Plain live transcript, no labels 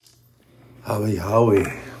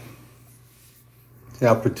Yahweh, the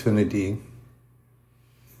opportunity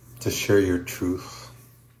to share your truth,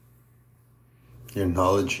 your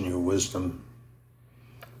knowledge and your wisdom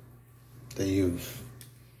that you've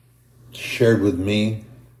shared with me.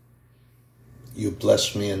 You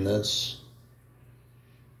blessed me in this.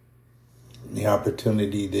 The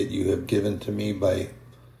opportunity that you have given to me by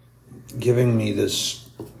giving me this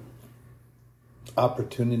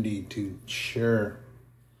opportunity to share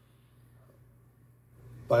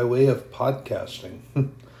by way of podcasting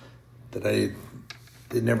that I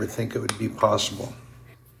did never think it would be possible.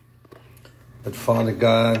 But Father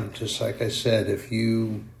God, just like I said, if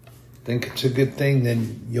you think it's a good thing,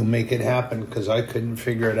 then you'll make it happen, because I couldn't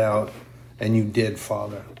figure it out, and you did,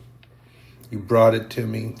 Father. You brought it to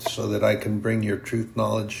me so that I can bring your truth,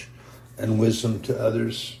 knowledge, and wisdom to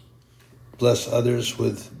others. Bless others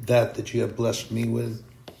with that you have blessed me with.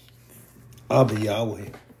 Abba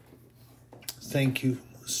Yahweh, thank you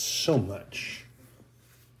so much.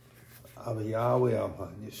 Abba Yahweh,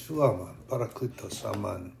 Aman, Yeshua, Aman, Parakletos,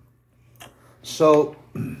 Aman. So,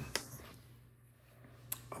 I'm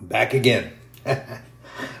back again.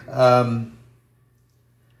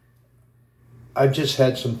 I've just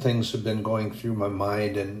had some things have been going through my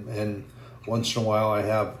mind, and once in a while I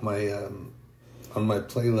have my, on my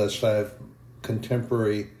playlist, I have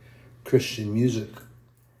contemporary Christian music.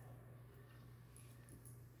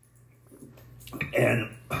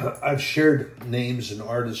 And I've shared names and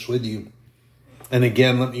artists with you. And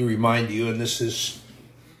again, let me remind you, and this is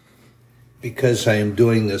because I am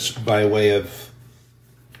doing this by way of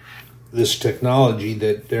this technology,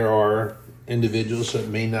 that there are individuals that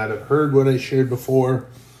may not have heard what I shared before,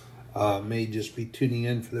 may just be tuning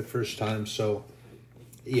in for the first time. So,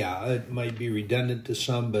 yeah, it might be redundant to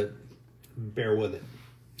some, but bear with it.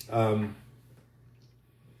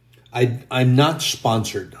 I'm not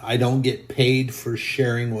sponsored. I don't get paid for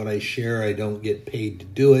sharing what I share. I don't get paid to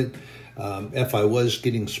do it. If I was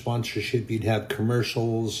getting sponsorship, you'd have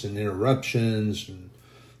commercials and interruptions and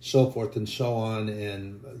so forth and so on.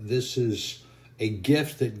 And this is a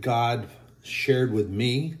gift that God shared with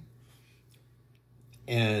me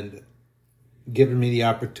and given me the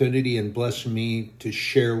opportunity and blessed me to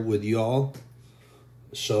share with y'all.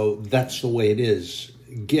 So that's the way it is.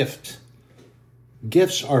 Gifts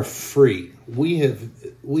are free. We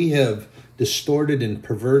have distorted and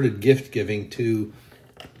perverted gift giving to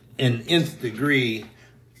an nth degree,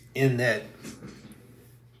 in that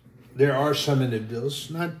there are some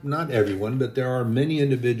individuals, not everyone, but there are many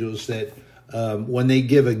individuals that when they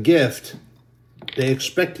give a gift, they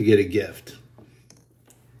expect to get a gift.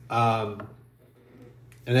 And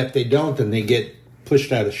if they don't, then they get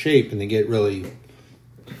pushed out of shape and they get really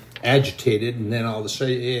agitated, and then all of a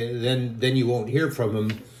sudden, then you won't hear from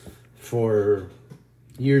them for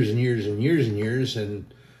years and years and years and years,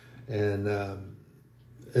 and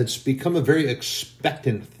it's become a very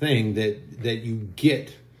expectant thing that you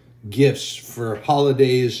get gifts for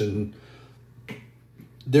holidays, and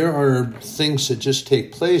there are things that just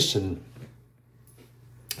take place, and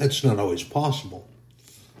it's not always possible.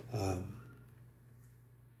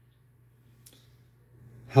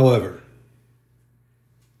 However,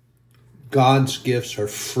 God's gifts are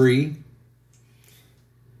free.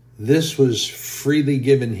 This was freely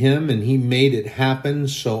given him, and he made it happen.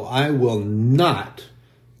 So I will not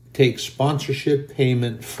take sponsorship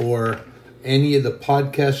payment for any of the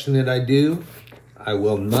podcasting that I do. I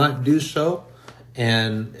will not do so.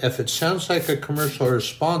 And if it sounds like a commercial or a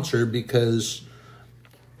sponsor, because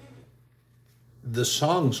the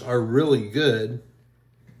songs are really good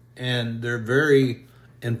and they're very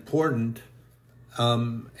important,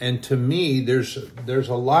 and to me, there's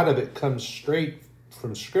a lot of it comes straight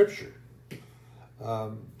from Scripture.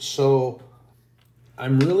 So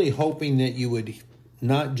I'm really hoping that you would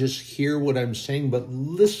not just hear what I'm saying, but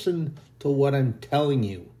listen to what I'm telling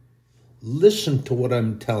you. Listen to what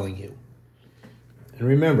I'm telling you. And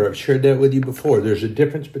remember, I've shared that with you before. There's a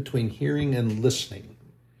difference between hearing and listening.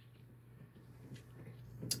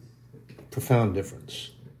 Profound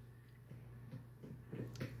difference.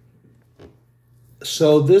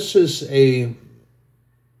 So this is a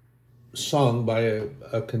song by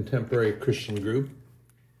a contemporary Christian group,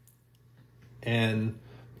 and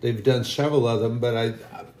they've done several of them, but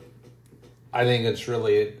I think it's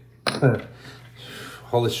really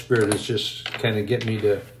Holy Spirit is just kind of getting me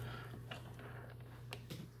to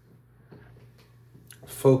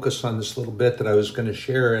focus on this little bit that I was going to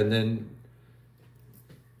share, and then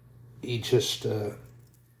he just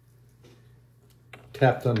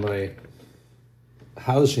tapped on my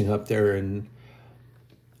housing up there, and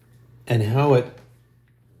how it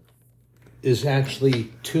is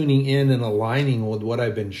actually tuning in and aligning with what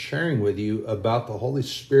I've been sharing with you about the Holy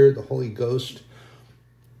Spirit, the Holy Ghost,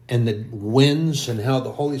 and the winds, and how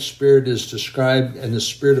the Holy Spirit is described and the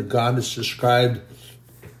Spirit of God is described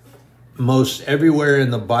most everywhere in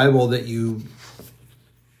the Bible that you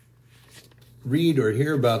read or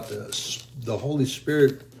hear about this. The Holy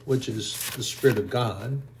Spirit, which is the Spirit of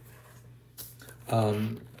God.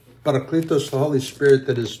 Parakletos, the Holy Spirit,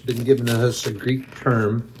 that has been given to us, a Greek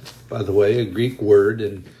term, by the way, a Greek word,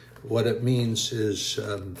 and what it means is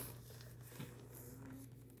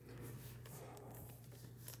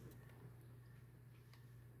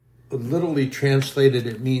literally translated,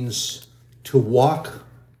 it means to walk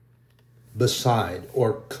beside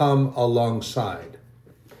or come alongside.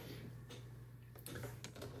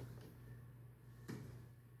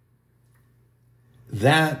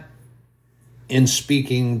 That, in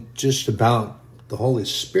speaking just about the Holy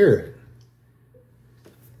Spirit,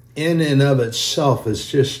 in and of itself is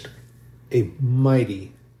just a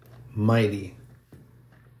mighty, mighty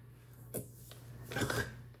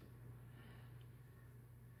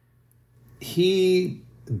He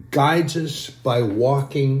guides us by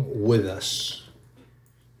walking with us.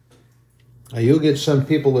 Now, you'll get some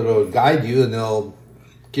people that will guide you and they'll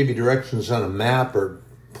give you directions on a map or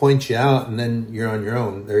point you out, and then you're on your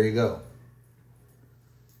own. There you go.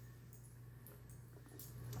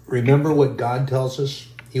 Remember what God tells us?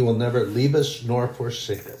 He will never leave us nor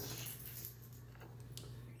forsake us.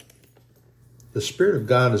 The Spirit of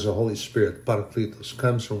God is the Holy Spirit, Parakletos,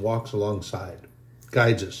 comes and walks alongside,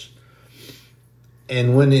 guides us.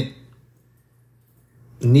 And when it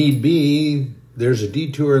need be, there's a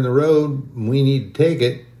detour in the road, we need to take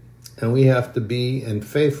it, and we have to be and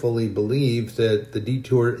faithfully believe that the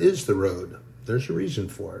detour is the road. There's a reason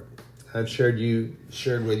for it. I've shared with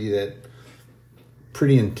you that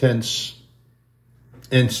pretty intense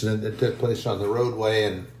incident that took place on the roadway,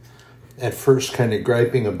 and at first kind of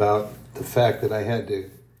griping about the fact that I had to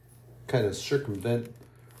kind of circumvent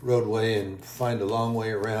roadway and find a long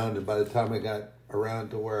way around, and by the time I got around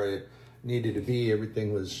to where I needed to be,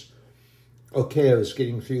 everything was okay. I was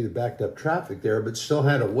getting through the backed up traffic there, but still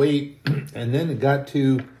had to wait. And then it got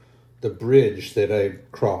to the bridge that I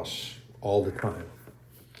cross all the time.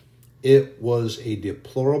 It was a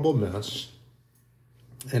deplorable mess,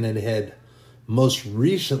 and it had most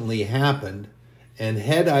recently happened. And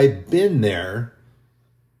had I been there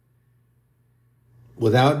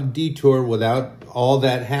without a detour, without all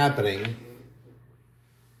that happening,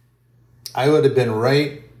 I would have been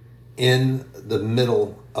right in the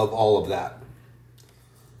middle of all of that.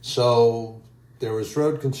 So there was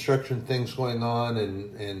road construction things going on,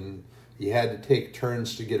 and you had to take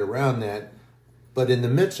turns to get around that. But in the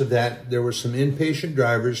midst of that, there were some impatient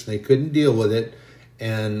drivers, and they couldn't deal with it,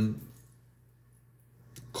 and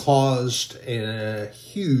caused a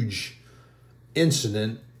huge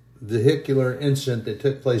incident, vehicular incident that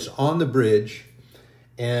took place on the bridge.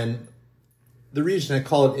 And the reason I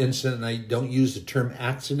call it incident and I don't use the term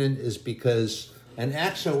accident is because an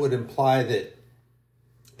accident would imply that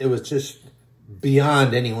it was just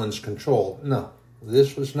beyond anyone's control. No,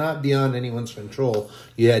 this was not beyond anyone's control.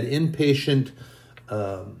 You had impatient,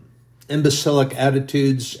 imbecilic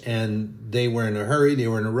attitudes, and they were in a hurry, they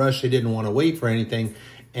were in a rush, they didn't want to wait for anything,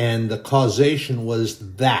 and the causation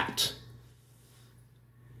was that.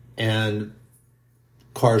 And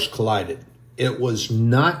cars collided. It was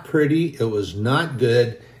not pretty. It was not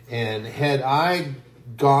good. And had I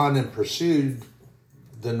gone and pursued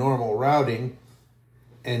the normal routing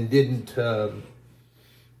and didn't, and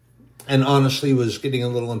honestly was getting a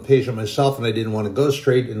little impatient myself, and I didn't want to go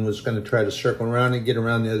straight and was going to try to circle around and get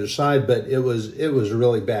around the other side, but it was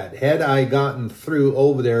really bad. Had I gotten through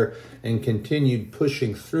over there and continued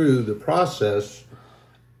pushing through the process,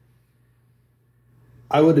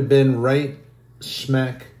 I would have been right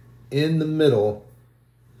smack in the middle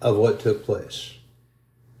of what took place.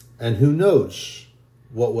 And who knows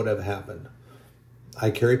what would have happened. I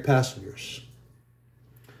carry passengers.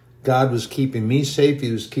 God was keeping me safe.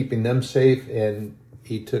 He was keeping them safe, and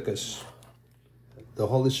He took us. The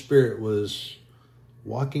Holy Spirit was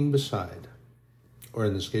walking beside, or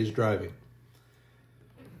in this case, driving.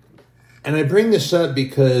 And I bring this up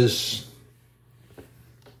because,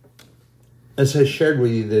 as I shared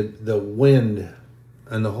with you, the wind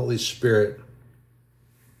and the Holy Spirit,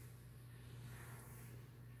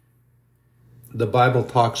 the Bible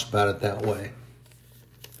talks about it that way.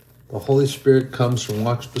 The Holy Spirit comes and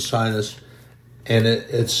walks beside us, and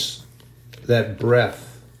it's that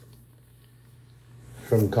breath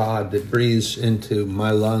from God that breathes into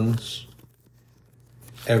my lungs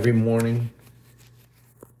every morning,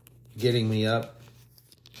 getting me up,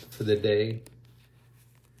 for the day.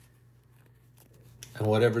 And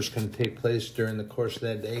whatever's going to take place during the course of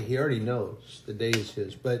that day, he already knows. The day is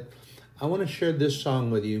his. But I want to share this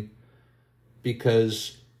song with you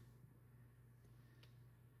because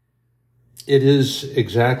it is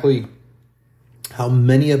exactly how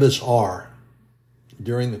many of us are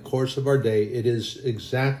during the course of our day. It is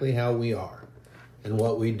exactly how we are and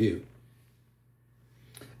what we do.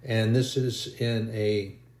 And this is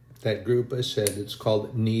in that group I said, it's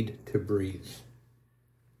called Need to Breathe.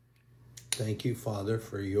 Thank you, Father,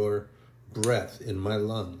 for your breath in my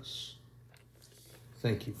lungs.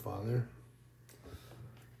 Thank you, Father.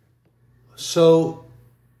 So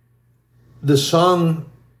the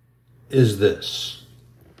song is this.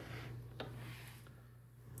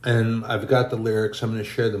 And I've got the lyrics. I'm going to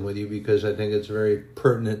share them with you because I think it's very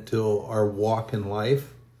pertinent to our walk in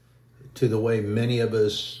life, to the way many of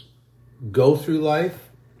us go through life,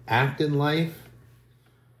 act in life,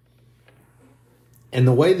 and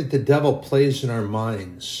the way that the devil plays in our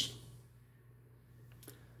minds.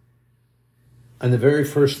 And the very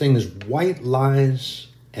first thing is white lies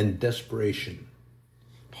and desperation.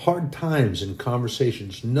 Hard times and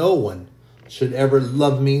conversations. No one should ever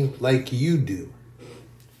love me like you do.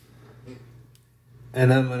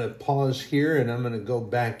 And I'm going to pause here and I'm going to go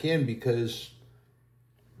back in because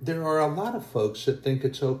there are a lot of folks that think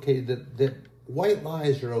it's okay, that white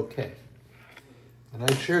lies are okay. And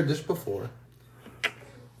I've shared this before.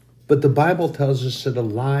 But the Bible tells us that a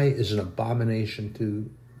lie is an abomination to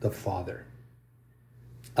the Father.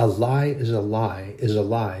 A lie is a lie, is a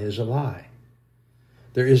lie, is a lie.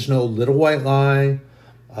 There is no little white lie,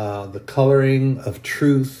 the coloring of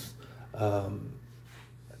truth. Well,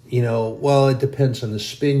 it depends on the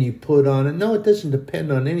spin you put on it. No, it doesn't depend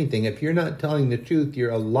on anything. If you're not telling the truth,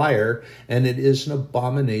 you're a liar, and it is an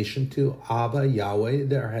abomination to Abba,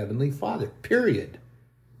 Yahweh, our Heavenly Father. Period.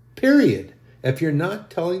 Period. If you're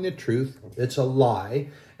not telling the truth, it's a lie,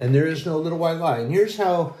 and there is no little white lie. And here's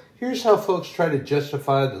how folks try to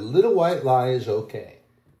justify the little white lie is okay.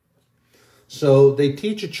 So they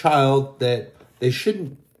teach a child that they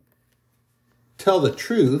shouldn't tell the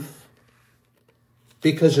truth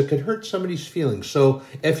because it could hurt somebody's feelings. So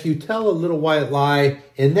if you tell a little white lie,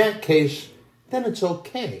 in that case, then it's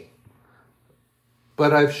okay.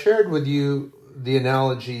 But I've shared with you the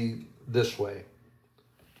analogy this way.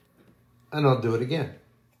 And I'll do it again.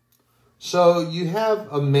 So you have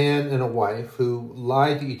a man and a wife who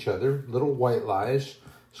lie to each other, little white lies,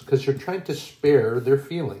 because they're trying to spare their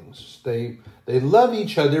feelings. They love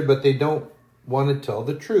each other, but they don't want to tell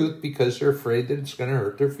the truth because they're afraid that it's going to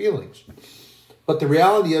hurt their feelings. But the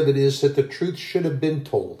reality of it is that the truth should have been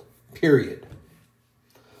told, period.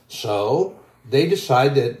 So they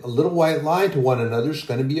decide that a little white lie to one another is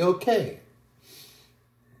going to be okay.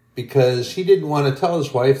 Because he didn't want to tell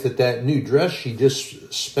his wife that new dress she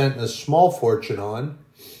just spent a small fortune on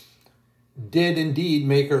did indeed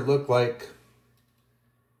make her look like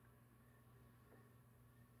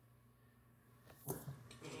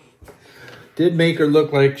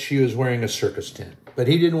she was wearing a circus tent. But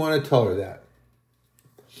he didn't want to tell her that.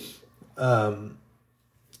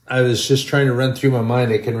 I was just trying to run through my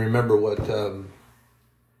mind. I can remember what...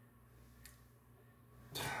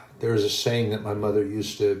 There was a saying that my mother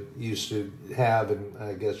used to have, and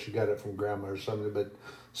I guess she got it from grandma or something. But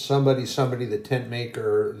somebody, the tent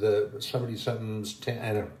maker, something's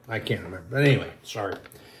tent. I can't remember. But anyway, sorry,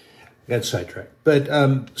 got sidetracked. But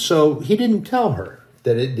so he didn't tell her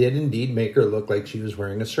that it did indeed make her look like she was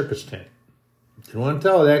wearing a circus tent. Didn't want to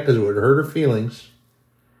tell her that because it would hurt her feelings,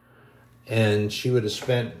 and she would have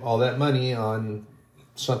spent all that money on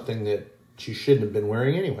something that she shouldn't have been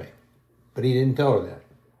wearing anyway. But he didn't tell her that.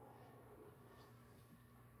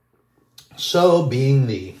 So, being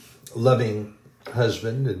the loving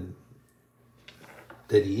husband and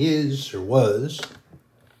that he is or was,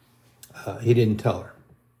 he didn't tell her.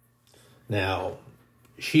 Now,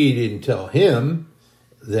 she didn't tell him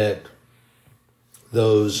that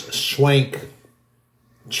those swank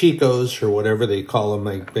chicos or whatever they call them,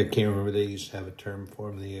 I can't remember. They used to have a term for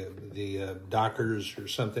them, the dockers or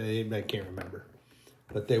something. I can't remember,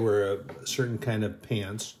 but they were a certain kind of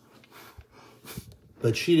pants.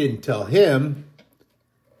 But she didn't tell him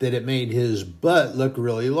that it made his butt look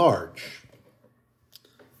really large.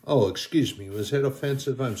 Oh, excuse me. Was that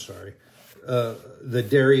offensive? I'm sorry. The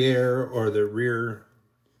derriere or the rear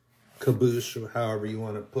caboose, or however you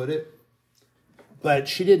want to put it. But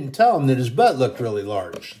she didn't tell him that his butt looked really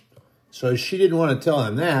large. So she didn't want to tell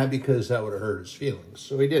him that because that would have hurt his feelings.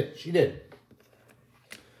 So he did. She did.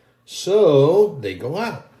 So they go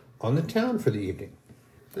out on the town for the evening.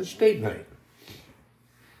 It's date night.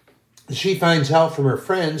 she finds out from her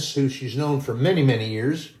friends, who she's known for many, many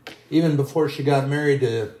years, even before she got married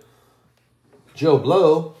to Joe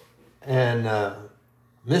Blow, and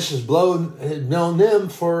Mrs. Blow had known them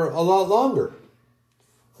for a lot longer.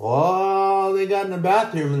 Well, they got in the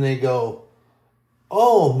bathroom and they go,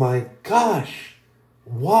 "Oh my gosh,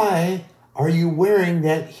 why are you wearing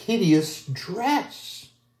that hideous dress?"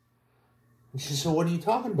 And she said, "What are you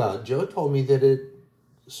talking about? Joe told me that it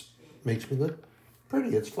makes me look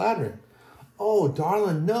pretty. It's flattering." "Oh,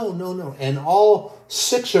 darling, no." And all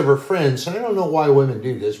 6 of her friends, and I don't know why women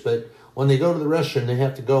do this, but when they go to the restroom, they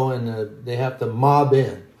have to go in, they have to mob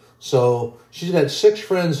in. So she's got 6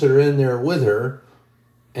 friends that are in there with her,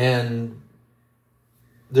 and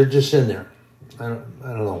they're just in there. I don't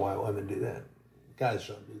know why women do that. Guys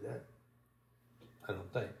don't do that. I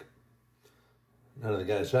don't think. None of the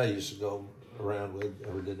guys I used to go around with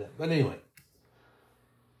ever did that. But anyway.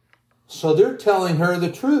 So they're telling her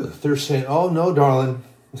the truth. They're saying, "Oh, no, darling.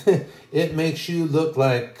 It makes you look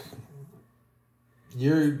like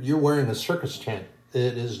you're wearing a circus tent.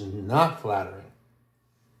 It is not flattering.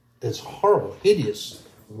 It's horrible, hideous.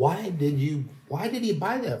 Why did he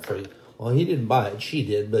buy that for you?" Well, he didn't buy it. She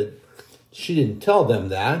did, but she didn't tell them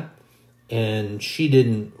that. And she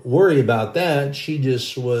didn't worry about that. She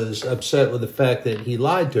just was upset with the fact that he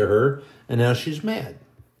lied to her, and now she's mad.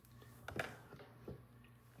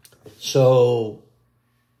 So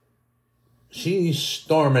she's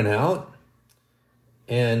storming out,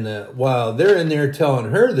 and while they're in there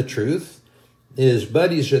telling her the truth, his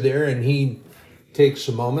buddies are there, and he takes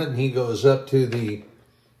a moment, and he goes up to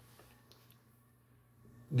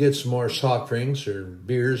gets some more soft drinks or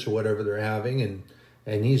beers or whatever they're having,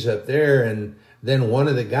 and he's up there, and then one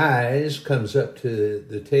of the guys comes up to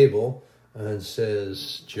the table and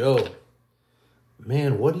says, "Joe,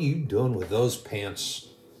 man, what are you doing with those pants?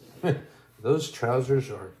 Those trousers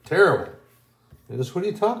are terrible." He goes, "What are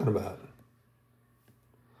you talking about?"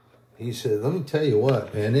 He said, "Let me tell you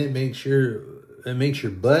what, man, it makes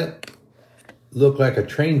your butt look like a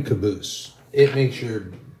train caboose. It makes your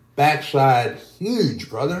backside huge,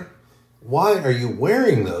 brother. Why are you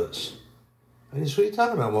wearing those?" And he said, "What are you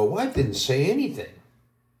talking about? My wife didn't say anything."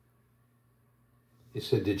 He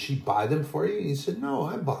said, "Did she buy them for you?" He said, "No,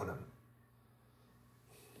 I bought them."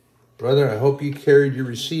 "Brother, I hope you carried your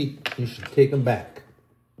receipt. You should take them back."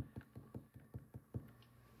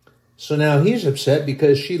 So now he's upset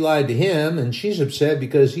because she lied to him, and she's upset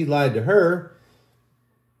because he lied to her,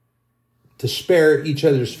 to spare each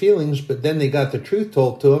other's feelings. But then they got the truth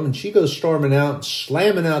told to them, and she goes storming out,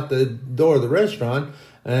 slamming out the door of the restaurant,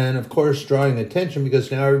 and of course drawing attention because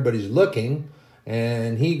now everybody's looking.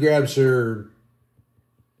 And he grabs her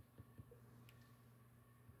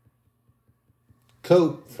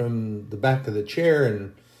coat from the back of the chair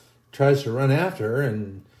and tries to run after her,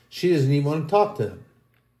 and she doesn't even want to talk to him.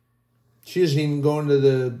 She isn't even going to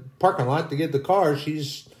the parking lot to get the car.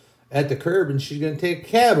 She's at the curb, and she's going to take a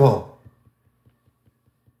cab home.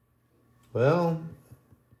 Well,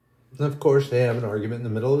 of course, they have an argument in the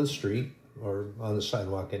middle of the street, or on the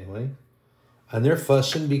sidewalk anyway. And they're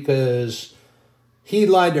fussing because he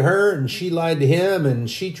lied to her and she lied to him, and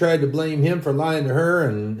she tried to blame him for lying to her,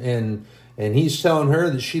 and he's telling her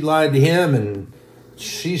that she lied to him, and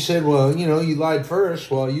she said, "Well, you lied first."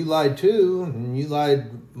 "Well, you lied too, and you lied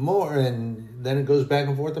more," and then it goes back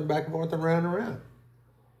and forth and around and around.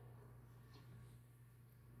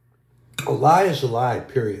 A lie is a lie,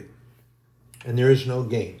 period. And there is no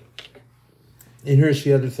gain. And here's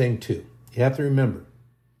the other thing too. You have to remember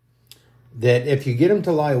that if you get them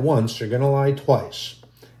to lie once, they're going to lie twice.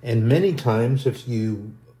 And many times if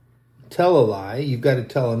you tell a lie, you've got to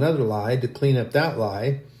tell another lie to clean up that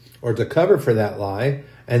lie or to cover for that lie.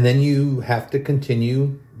 And then you have to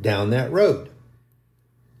continue down that road.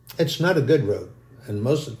 It's not a good road. And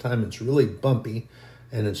most of the time it's really bumpy,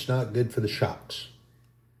 and it's not good for the shocks.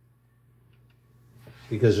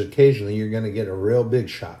 Because occasionally you're going to get a real big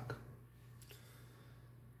shock.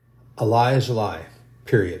 A lie is a lie,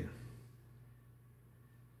 period.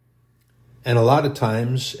 And a lot of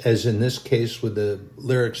times, as in this case with the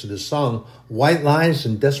lyrics of the song, white lies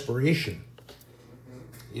and desperation.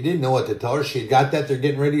 You didn't know what to tell her. She had got that they're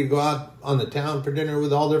getting ready to go out on the town for dinner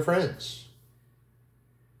with all their friends.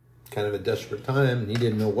 Kind of a desperate time, and he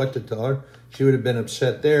didn't know what to tell her. She would have been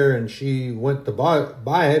upset there, and she went to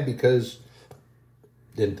buy it because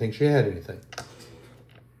didn't think she had anything.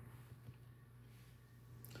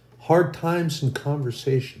 Hard times and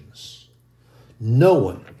conversations. No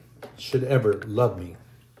one should ever love me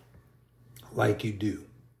like you do.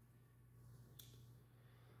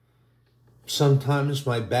 Sometimes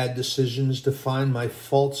my bad decisions define my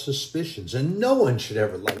false suspicions, and no one should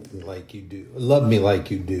ever love me like you do. Love me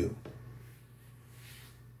like you do.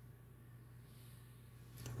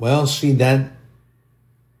 Well, see, that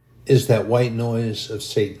is that white noise of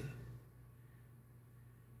Satan.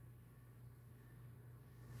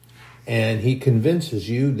 And he convinces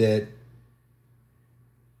you that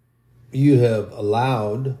you have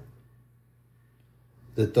allowed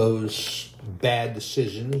that those bad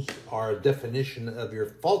decisions are a definition of your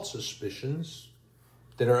false suspicions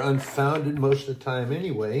that are unfounded most of the time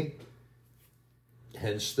anyway.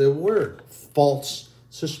 Hence the word, false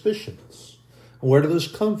suspicions. Where do those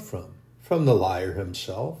come from? From the liar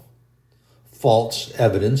himself. False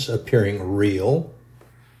evidence appearing real,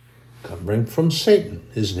 coming from Satan.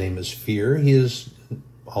 His name is fear. He is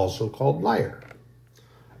also called liar.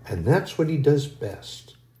 And that's what he does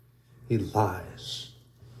best. He lies,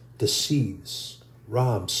 deceives,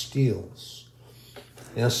 robs, steals.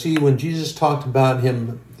 Now see, when Jesus talked about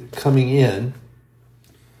him coming in,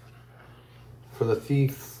 for the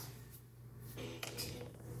thief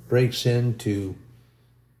breaks in to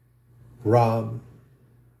rob,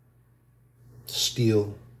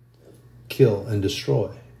 steal, kill, and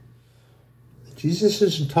destroy. Jesus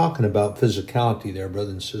isn't talking about physicality there,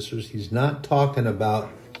 brothers and sisters. He's not talking about,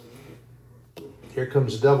 here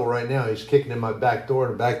comes the devil right now. He's kicking in my back door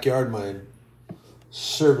in the backyard. My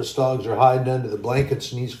service dogs are hiding under the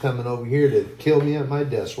blankets, and he's coming over here to kill me at my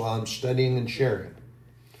desk while I'm studying and sharing.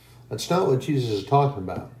 That's not what Jesus is talking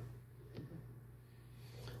about.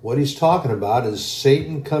 What he's talking about is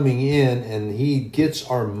Satan coming in, and he gets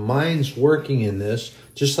our minds working in this,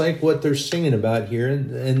 just like what they're singing about here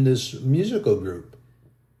in this musical group.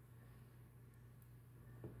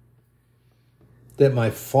 That my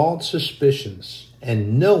false suspicions,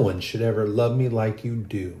 and no one should ever love me like you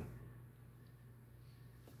do.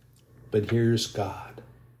 But here's God.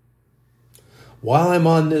 While I'm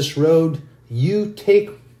on this road, you take...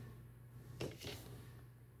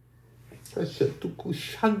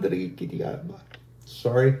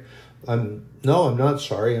 Sorry. I'm not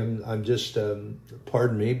sorry. I'm just,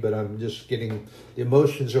 pardon me, but I'm just getting, the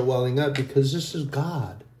emotions are welling up because this is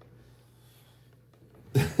God.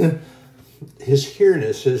 His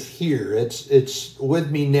hereness is here. It's with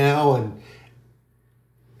me now,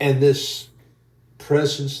 and this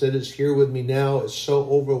presence that is here with me now is so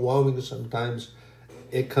overwhelming that sometimes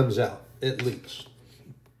it comes out, it leaks.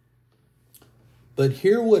 But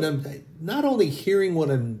hear what I'm, not only hearing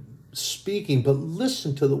what I'm speaking, but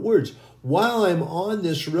listen to the words. While I'm on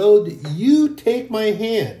this road, you take my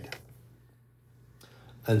hand.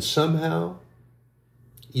 And somehow,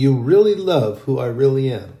 you really love who I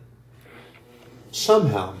really am.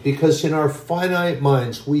 Somehow, because in our finite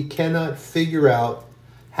minds, we cannot figure out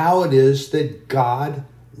how it is that God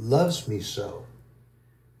loves me so.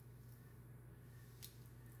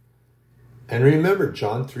 And remember,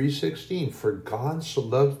 John 3:16, for God so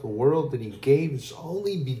loved the world that he gave his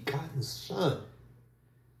only begotten Son.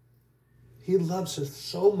 He loves us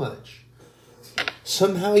so much.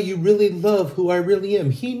 Somehow you really love who I really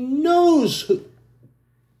am. He knows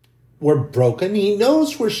we're broken. He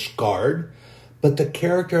knows we're scarred. But the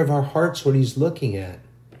character of our hearts, what he's looking at.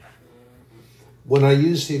 When I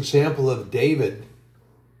use the example of David,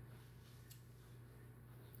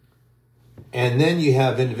 and then you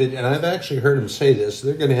have individuals, and I've actually heard him say this,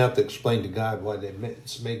 they're going to have to explain to God why they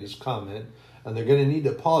made this comment, and they're going to need to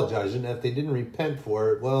apologize, and if they didn't repent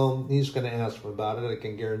for it, well, he's going to ask them about it, I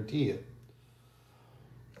can guarantee you.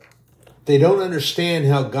 They don't understand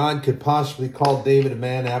how God could possibly call David a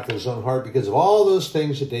man after his own heart because of all those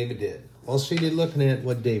things that David did. Well, see, they're looking at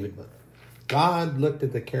what David did. God looked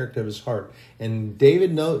at the character of his heart, and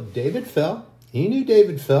David fell. He knew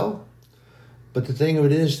David fell, but the thing of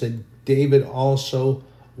it is that David also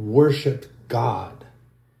worshiped God.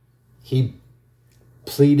 He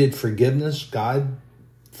pleaded forgiveness. God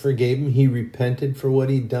forgave him. He repented for what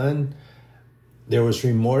he'd done. There was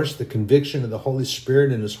remorse, the conviction of the Holy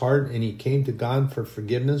Spirit in his heart, and he came to God for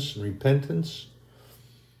forgiveness and repentance.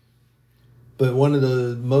 But one of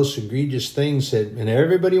the most egregious things that, and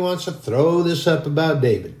everybody wants to throw this up about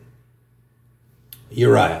David,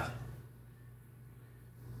 Uriah,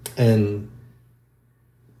 and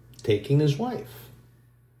taking his wife.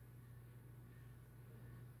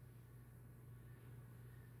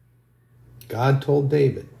 God told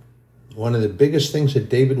David, one of the biggest things that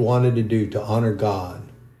David wanted to do to honor God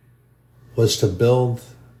was to build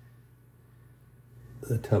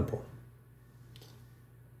the temple,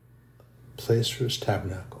 a place for his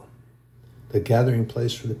tabernacle, the gathering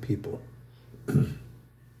place for the people.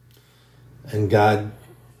 And God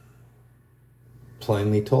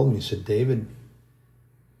plainly told me, he said, David,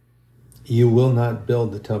 you will not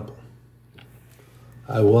build the temple.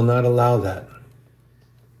 I will not allow that.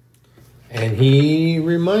 And he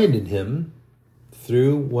reminded him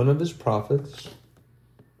through one of his prophets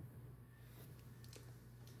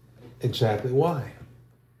exactly why.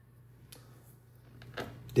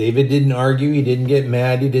 David didn't argue. He didn't get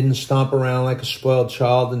mad. He didn't stomp around like a spoiled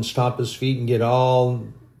child and stomp his feet and get all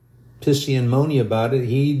pissy and moany about it.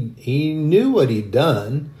 He knew what he'd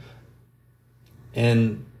done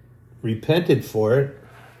and repented for it.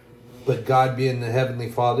 But God, being the Heavenly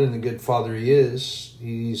Father and the good Father He is,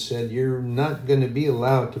 He said, you're not going to be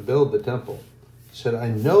allowed to build the temple. He said, I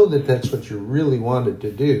know that that's what you really wanted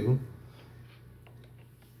to do.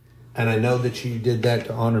 And I know that you did that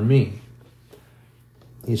to honor me.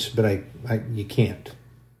 He said, but you can't.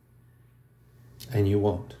 And you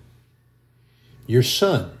won't. Your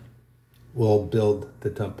son will build the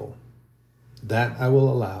temple. That I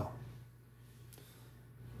will allow.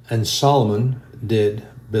 And Solomon did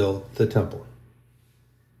build the temple.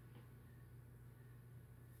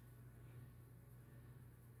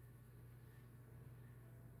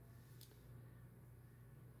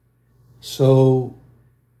 So,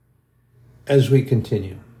 as we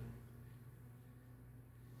continue,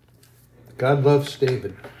 God loves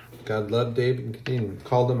David. God loved David and continued.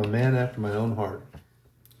 Called him a man after my own heart.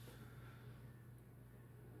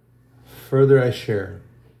 Further I share.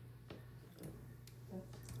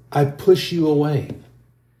 I push you away.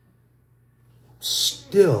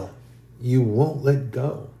 Still, you won't let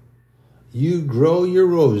go. You grow your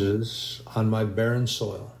roses on my barren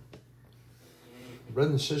soil.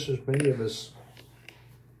 Brothers and sisters, many of us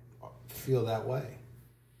feel that way.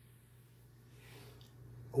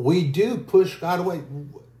 We do push God away.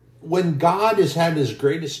 When God has had his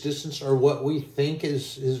greatest distance, or what we think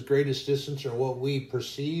is his greatest distance, or what we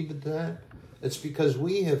perceive that, it's because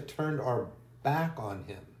we have turned our back on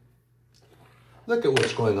him. Look at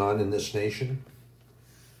what's going on in this nation.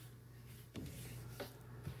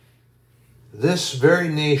 This very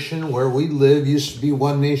nation where we live used to be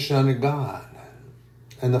one nation under God.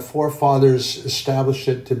 And the forefathers established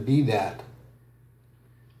it to be that.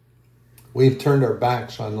 We've turned our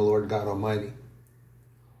backs on the Lord God Almighty.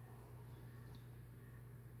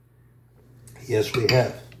 Yes, we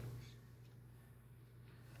have.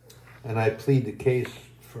 And I plead the case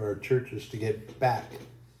for our churches to get back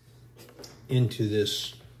into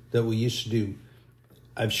this that we used to do.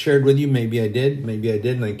 I've shared with you, maybe I did, maybe I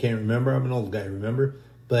didn't, I can't remember. I'm an old guy, remember?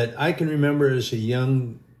 But I can remember as a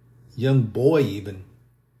young boy even.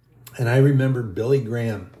 And I remember Billy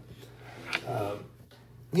Graham.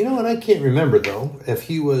 And I can't remember, though, if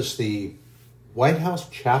he was the White House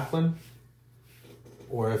chaplain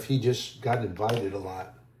or if he just got invited a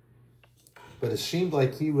lot. But it seemed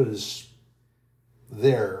like he was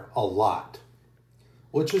there a lot,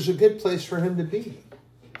 which is a good place for him to be.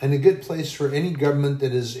 And a good place for any government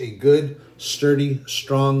that is a good, sturdy,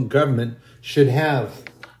 strong government should have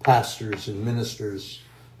pastors and ministers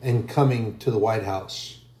and coming to the White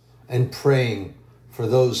House and praying for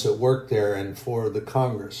those that work there and for the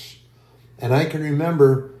Congress. And I can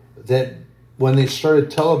remember that when they started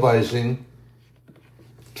televising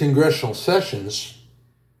congressional sessions,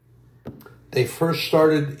 they first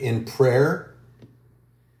started in prayer.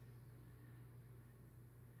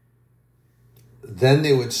 Then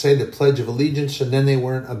they would say the Pledge of Allegiance, and then they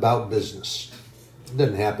weren't about business. It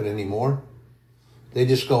doesn't happen anymore. They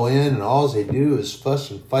just go in, and all they do is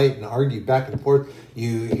fuss and fight and argue back and forth.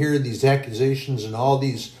 You hear these accusations and all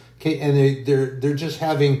these, and they're just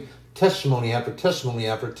having testimony after testimony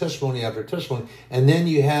after testimony after testimony. And then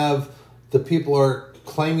you have the people are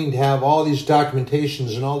claiming to have all these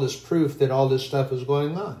documentations and all this proof that all this stuff is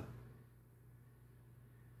going on.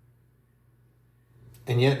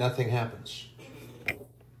 And yet nothing happens.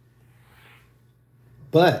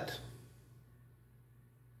 But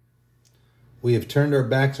we have turned our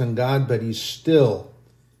backs on God, but he still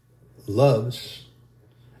loves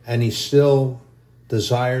and he still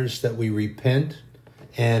desires that we repent.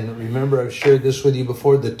 And remember, I've shared this with you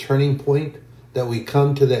before, the turning point, that we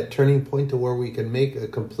come to that turning point to where we can make a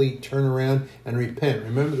complete turnaround and repent.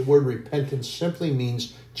 Remember, the word repentance simply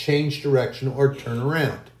means change direction or turn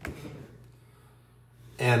around.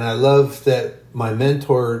 And I love that my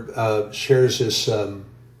mentor shares this.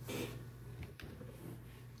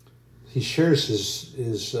 He shares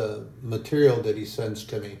his material that he sends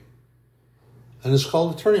to me. And it's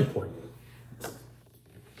called A Turning Point.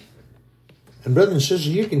 And brothers and sisters,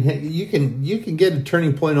 you can get a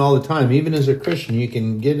turning point all the time. Even as a Christian, you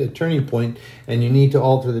can get a turning point, and you need to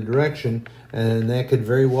alter the direction. And that could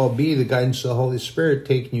very well be the guidance of the Holy Spirit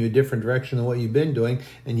taking you a different direction than what you've been doing,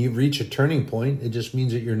 and you've reached a turning point. It just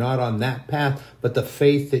means that you're not on that path, but the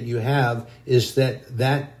faith that you have is that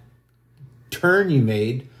that turn you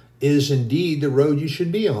made is indeed the road you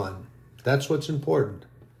should be on. That's what's important.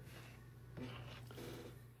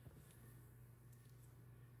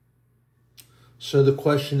 So the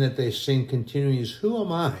question that they sing continually is, who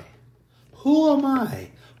am I? Who am I?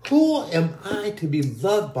 Who am I to be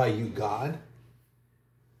loved by you, God?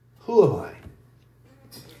 Who am I?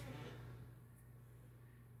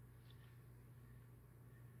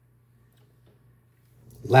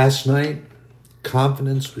 Last night,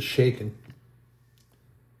 confidence was shaken.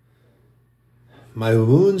 My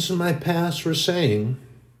wounds in my past were saying,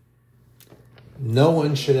 no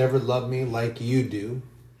one should ever love me like you do.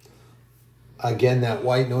 Again, that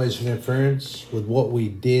white noise of interference with what we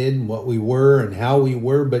did, what we were, and how we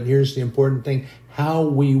were. But here's the important thing, how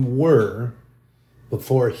we were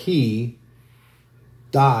before he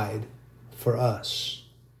died for us.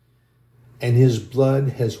 And his blood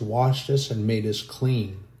has washed us and made us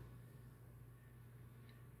clean.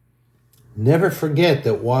 Never forget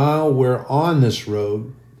that while we're on this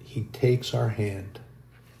road, he takes our hand.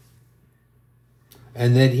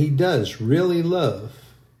 And that he does really love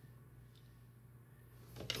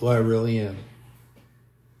who I really am.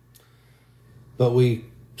 But we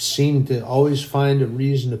seem to always find a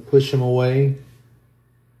reason to push him away.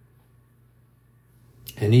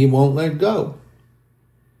 And he won't let go.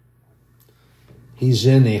 He's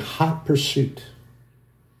in a hot pursuit.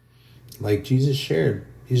 Like Jesus shared,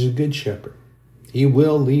 he's a good shepherd. He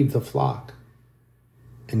will leave the flock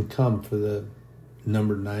and come for the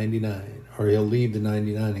number 99. Or he'll leave the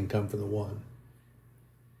 99 and come for the one.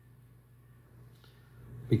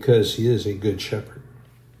 Because he is a good shepherd.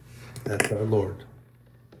 That's our Lord.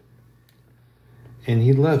 And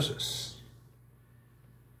he loves us.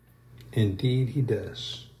 Indeed, he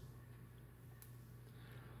does.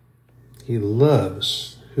 He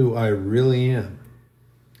loves who I really am.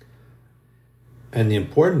 And the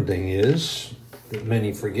important thing is, that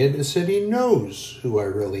many forget, is that he knows who I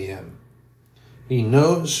really am. He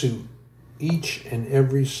knows who each and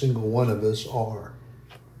every single one of us are.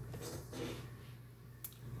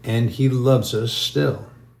 And he loves us still.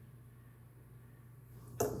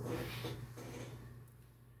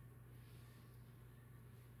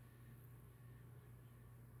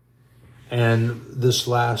 And this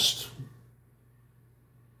last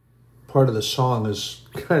part of the song is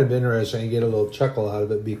kind of interesting. I get a little chuckle out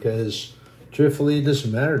of it because truthfully it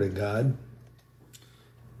doesn't matter to God.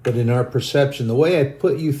 But in our perception, the way I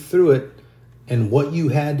put you through it and what you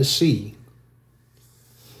had to see,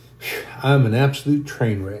 I'm an absolute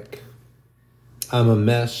train wreck. I'm a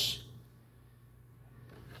mess.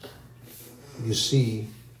 You see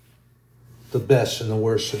the best and the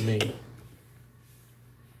worst of me.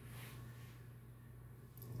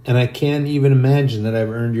 And I can't even imagine that I've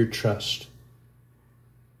earned your trust.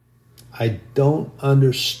 I don't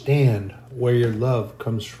understand where your love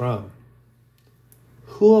comes from.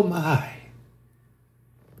 Who am I?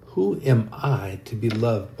 Who am I to be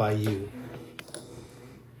loved by you?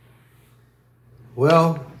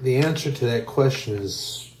 Well, the answer to that question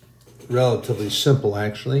is relatively simple,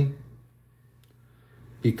 actually.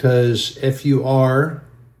 Because if you are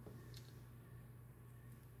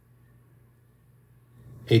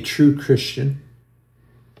a true Christian,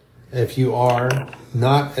 if you are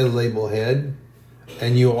not a label head,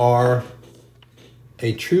 and you are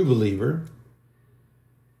a true believer,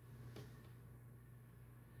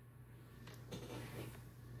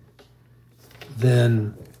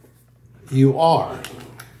 then you are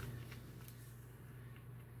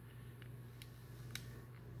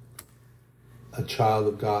a child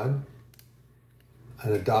of God,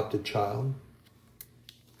 an adopted child.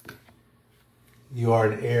 You are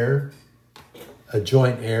an heir, a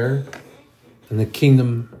joint heir in the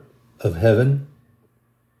kingdom of heaven.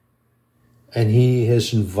 And he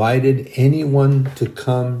has invited anyone to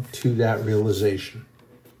come to that realization.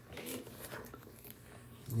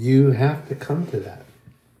 You have to come to that.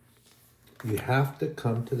 You have to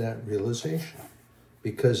come to that realization,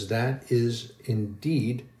 because that is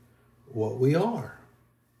indeed what we are.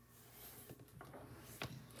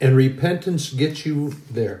 And repentance gets you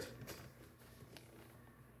there.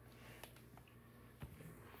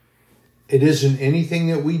 It isn't anything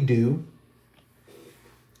that we do.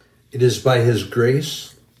 It is by his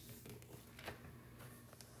grace.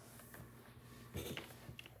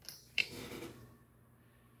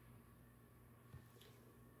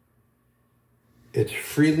 It's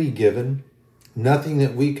freely given. Nothing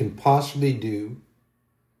that we can possibly do,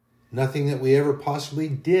 nothing that we ever possibly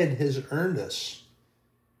did has earned us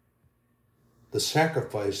the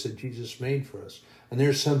sacrifice that Jesus made for us. And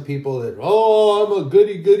there's some people that, oh, I'm a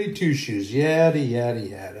goody two-shoes, yada, yada,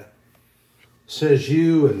 yada. Says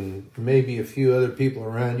you and maybe a few other people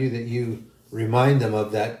around you that you remind them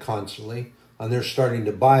of that constantly, and they're starting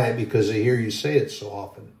to buy it because they hear you say it so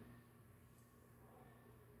often.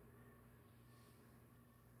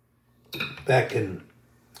 Back in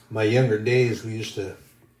my younger days, we used to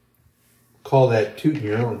call that tooting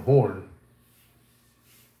your own horn.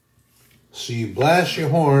 So you blast your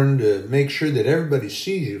horn to make sure that everybody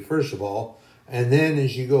sees you, first of all, and then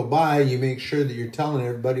as you go by, you make sure that you're telling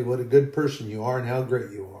everybody what a good person you are and how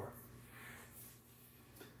great you are.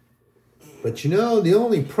 But you know, the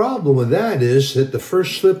only problem with that is that the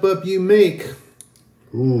first slip up you make,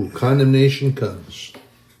 condemnation comes.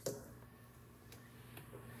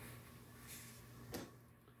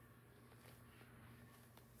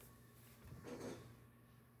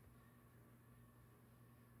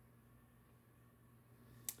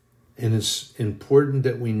 And it's important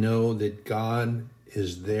that we know that God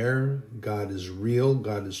is there, God is real,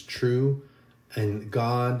 God is true, and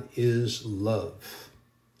God is love.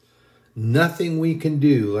 Nothing we can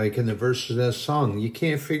do, like in the verses of that song, you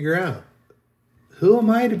can't figure out. Who am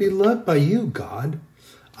I to be loved by you, God?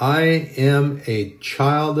 I am a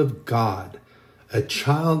child of God, a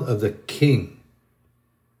child of the King.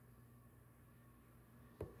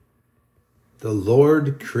 The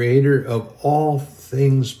Lord, creator of all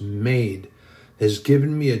things made, has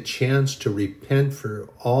given me a chance to repent for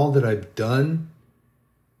all that I've done,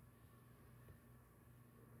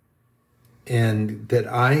 and that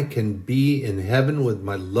I can be in heaven with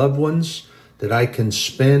my loved ones, that I can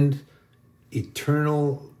spend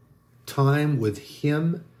eternal time with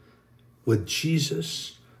Him, with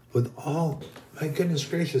Jesus, with all, my goodness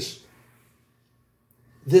gracious,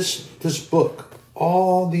 this book,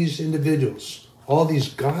 all these individuals, all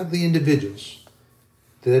these godly individuals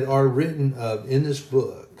that are written of in this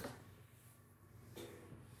book,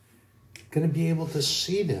 going to be able to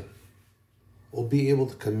see them. We'll be able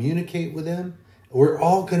to communicate with them. We're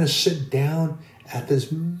all going to sit down at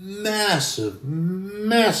this massive,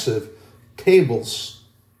 massive tables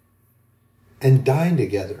and dine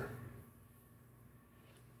together.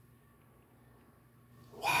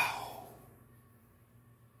 Wow.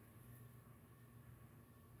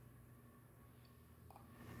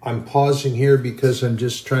 I'm pausing here because I'm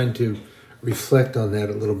just trying to reflect on that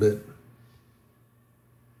a little bit.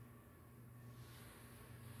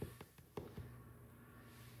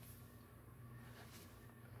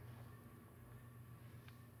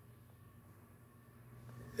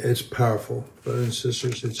 It's powerful, brothers and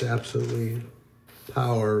sisters. It's absolutely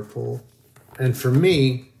powerful. And for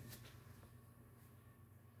me,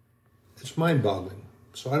 it's mind-boggling.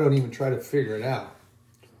 So I don't even try to figure it out.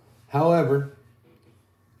 However,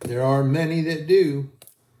 there are many that do.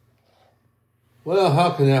 Well, how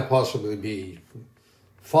can that possibly be?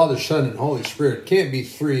 Father, Son, and Holy Spirit can't be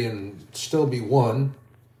three and still be one.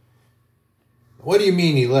 What do you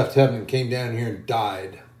mean He left heaven and came down here and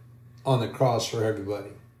died on the cross for everybody?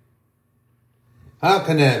 How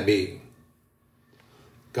can that be?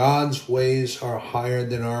 God's ways are higher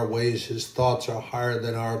than our ways. His thoughts are higher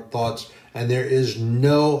than our thoughts. And there is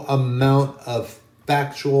no amount of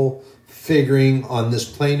factual figuring on this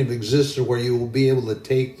plane of existence where you will be able to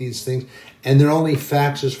take these things. And they're only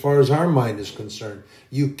facts as far as our mind is concerned.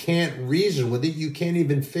 You can't reason with it. You can't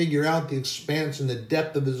even figure out the expanse and the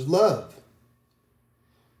depth of His love.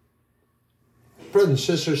 Brothers and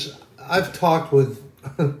sisters, I've talked with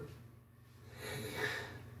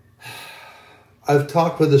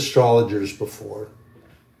astrologers before.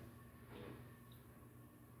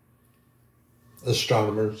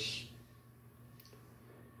 Astronomers.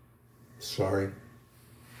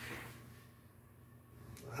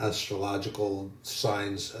 Astrological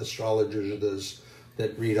signs. Astrologers are those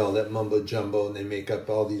that read all that mumbo jumbo and they make up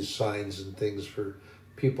all these signs and things for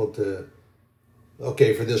people to,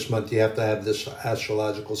 okay, for this month you have to have this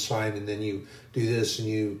astrological sign, and then you do this and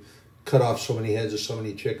you cut off so many heads of so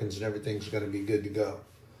many chickens and everything's going to be good to go.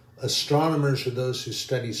 Astronomers are those who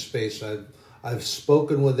study space. I've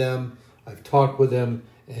spoken with them, I've talked with them,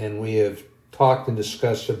 and we have talked and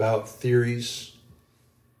discussed about theories,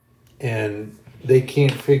 and they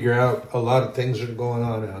can't figure out a lot of things that are going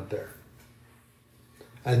on out there.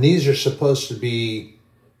 And these are supposed to be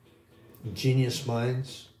genius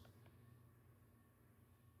minds,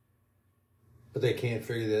 but they can't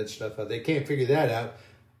figure that stuff out. They can't figure that out.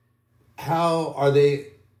 How are they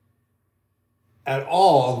at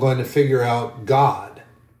all going to figure out God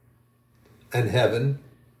and heaven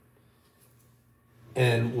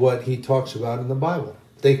and what he talks about in the Bible.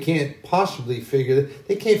 They can't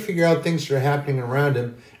figure out things that are happening around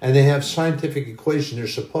them, and they have scientific equations they're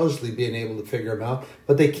supposedly being able to figure them out,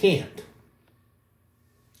 but they can't.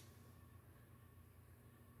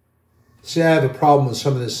 See, I have a problem with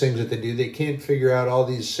some of these things that they do. They can't figure out all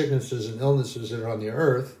these sicknesses and illnesses that are on the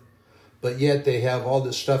earth, but yet they have all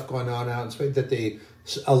this stuff going on out in space that they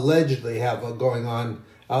allegedly have going on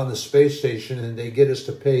out in the space station, and they get us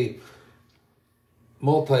to pay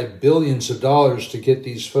multi-billions of dollars to get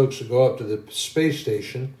these folks to go up to the space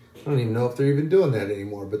station. I don't even know if they're even doing that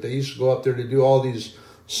anymore, but they used to go up there to do all these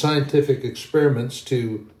scientific experiments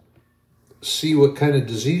to see what kind of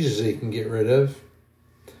diseases they can get rid of.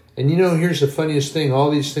 And here's the funniest thing. All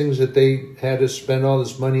these things that they had to spend all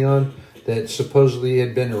this money on that supposedly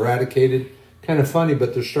had been eradicated, kind of funny,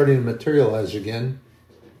 but they're starting to materialize again.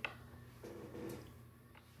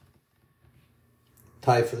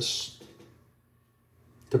 Typhus,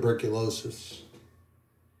 tuberculosis,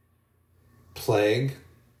 plague,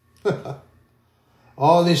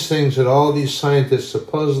 all these things that all these scientists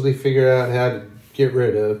supposedly figured out how to get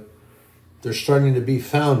rid of, they're starting to be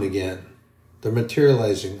found again. They're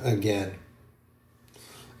materializing again.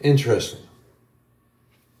 Interesting.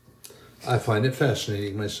 I find it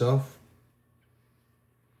fascinating myself.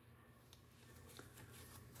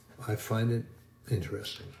 I find it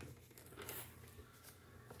interesting.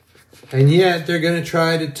 And yet they're going to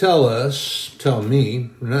try to tell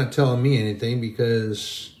me, they're not telling me anything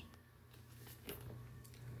because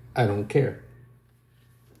I don't care.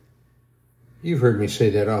 You've heard me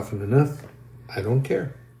say that often enough. I don't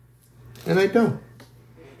care. And I don't.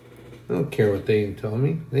 I don't care what they can tell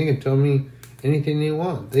me. They can tell me anything they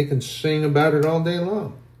want. They can sing about it all day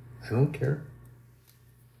long. I don't care.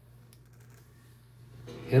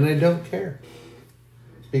 And I don't care.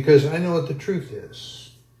 Because I know what the truth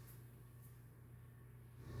is.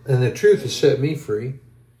 And the truth has set me free.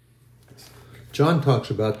 John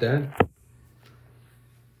talks about that.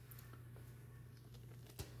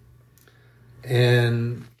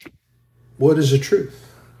 And what is the truth?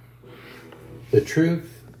 The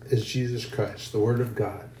truth is Jesus Christ, the Word of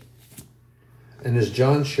God. And as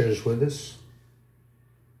John shares with us,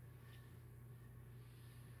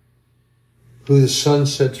 who the Son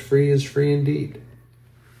sets free is free indeed.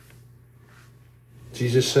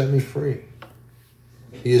 Jesus set me free.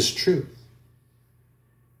 He is truth.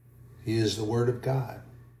 He is the Word of God.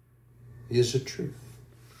 He is the truth.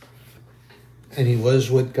 And he was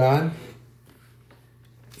with God.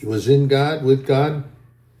 He was in God, with God,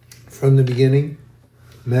 from the beginning,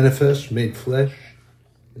 manifest, made flesh,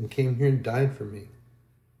 and came here and died for me.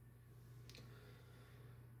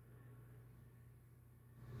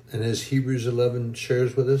 And as Hebrews 11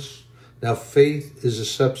 shares with us, now faith is the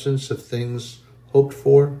substance of things hoped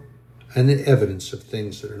for and the evidence of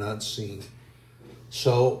things that are not seen.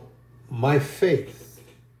 So my faith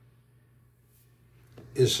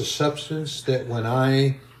is the substance that when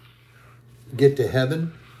I get to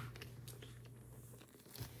heaven,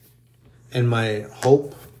 and my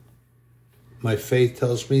hope, my faith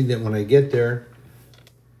tells me that when I get there,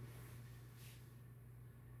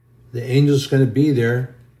 the angel's going to be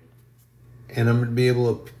there, and I'm going to be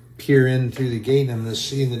able to peer in through the gate, and I'm going to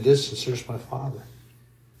see in the distance, there's my Father.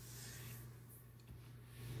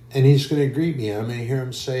 And he's going to greet me. I'm going to hear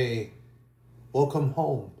him say, "Welcome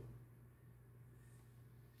home,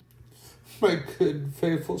 my good,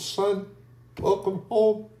 faithful son. Welcome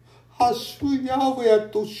home." Brothers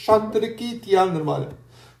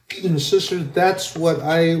and sisters, that's what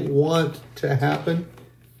I want to happen.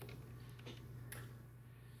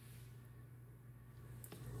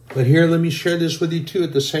 But here, let me share this with you too.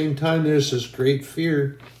 At the same time, there's this great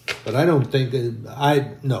fear, but I don't think that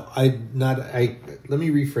let me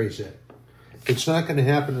rephrase that. It's not going to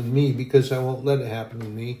happen to me because I won't let it happen to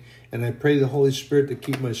me. And I pray the Holy Spirit to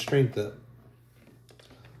keep my strength up.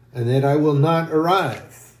 And that I will not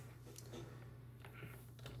arrive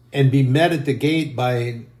and be met at the gate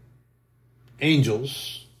by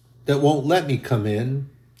angels that won't let me come in.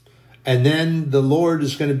 And then the Lord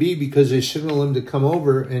is going to be, because they signal him to come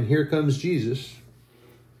over, and here comes Jesus.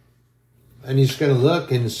 And he's going to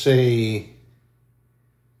look and say,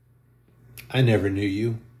 "I never knew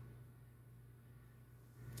you.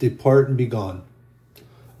 Depart and be gone."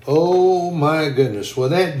 Oh my goodness. Will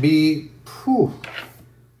that be, whew.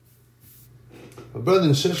 But brothers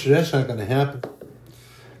and sisters, that's not going to happen.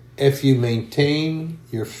 If you maintain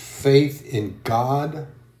your faith in God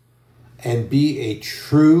and be a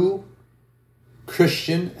true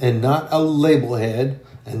Christian and not a label head,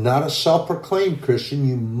 And not a self-proclaimed Christian.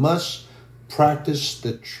 You must practice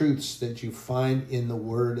the truths that you find in the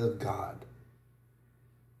Word of God.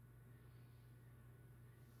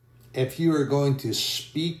 If you are going to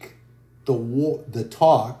speak the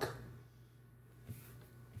talk,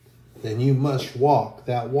 then you must walk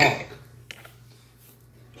that walk.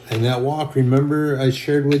 And that walk, remember I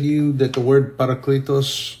shared with you that the word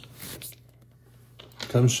parakletos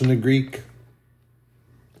comes from the Greek,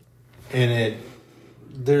 and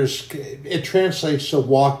it translates to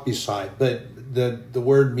walk beside, but the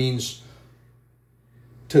word means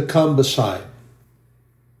to come beside.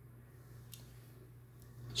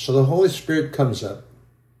 So the Holy Spirit comes up.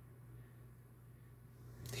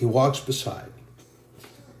 He walks beside.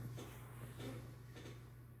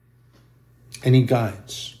 And he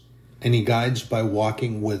guides. And he guides by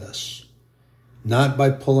walking with us. Not by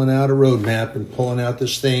pulling out a road map and pulling out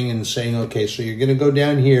this thing and saying, okay, so you're going to go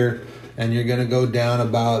down here and you're going to go down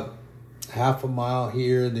about half a mile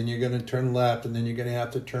here, then you're going to turn left, and then you're going to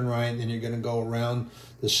have to turn right, and then you're going to go around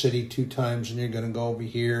the city 2 times, and you're going to go over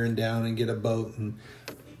here and down and get a boat. And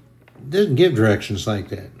it doesn't give directions like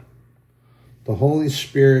that. The Holy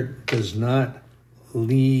Spirit does not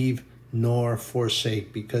leave nor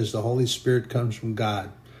forsake, because the Holy Spirit comes from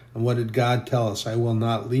God. And what did God tell us? I will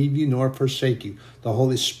not leave you nor forsake you. The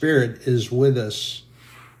Holy Spirit is with us.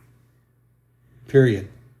 Period.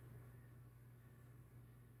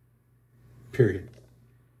 Period.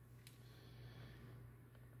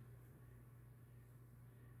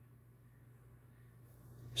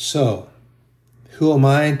 So, who am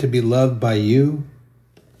I to be loved by you?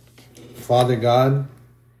 Father God,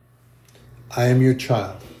 I am your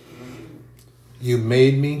child. You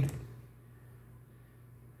made me.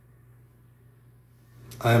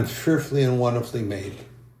 I am fearfully and wonderfully made.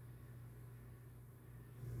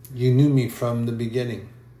 You knew me from the beginning.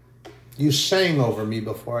 You sang over me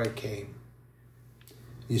before I came.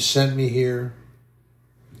 You sent me here.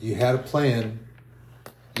 You had a plan.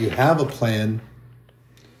 You have a plan.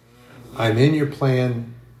 I'm in your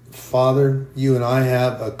plan. Father, you and I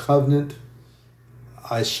have a covenant.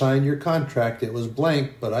 I signed your contract. It was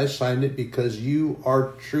blank, but I signed it because you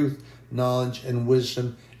are truth, knowledge, and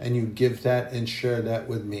wisdom, and you give that and share that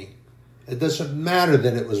with me. It doesn't matter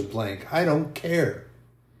that it was blank. I don't care.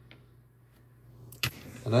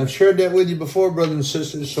 And I've shared that with you before, brothers and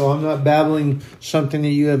sisters, so I'm not babbling something that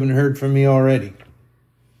you haven't heard from me already.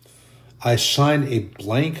 I signed a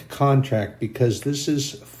blank contract because this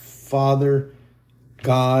is Father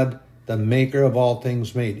God, the maker of all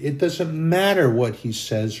things made. It doesn't matter what he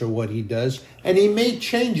says or what he does, and he may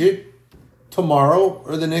change it tomorrow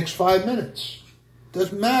or the next 5 minutes.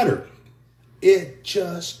 Doesn't matter. It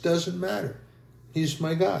just doesn't matter. He's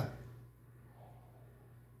my God.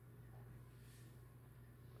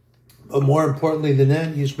 But more importantly than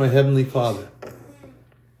that, he's my Heavenly Father.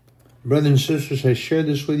 Brothers and sisters, I share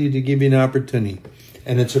this with you to give you an opportunity.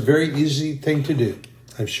 And it's a very easy thing to do.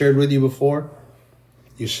 I've shared with you before.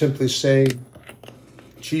 You simply say,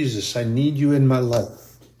 Jesus, I need you in my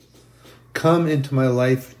life. Come into my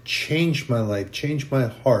life, change my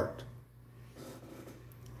heart.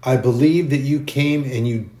 I believe that you came and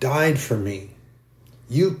you died for me.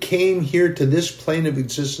 You came here to this plane of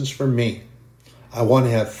existence for me. I want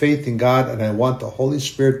to have faith in God, and I want the Holy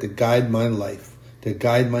Spirit to guide my life, to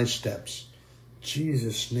guide my steps. In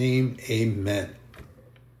Jesus' name, amen.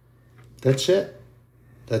 That's it.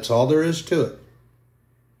 That's all there is to it.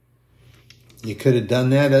 You could have done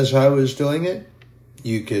that as I was doing it.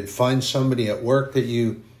 You could find somebody at work that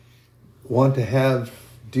you want to have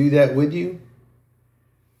do that with you.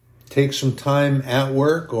 Take some time at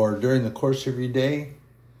work or during the course of your day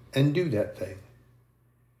and do that thing.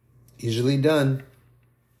 Easily done.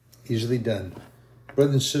 Easily done.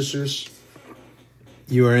 Brothers and sisters,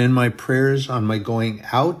 you are in my prayers on my going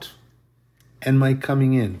out and my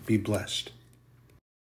coming in. Be blessed.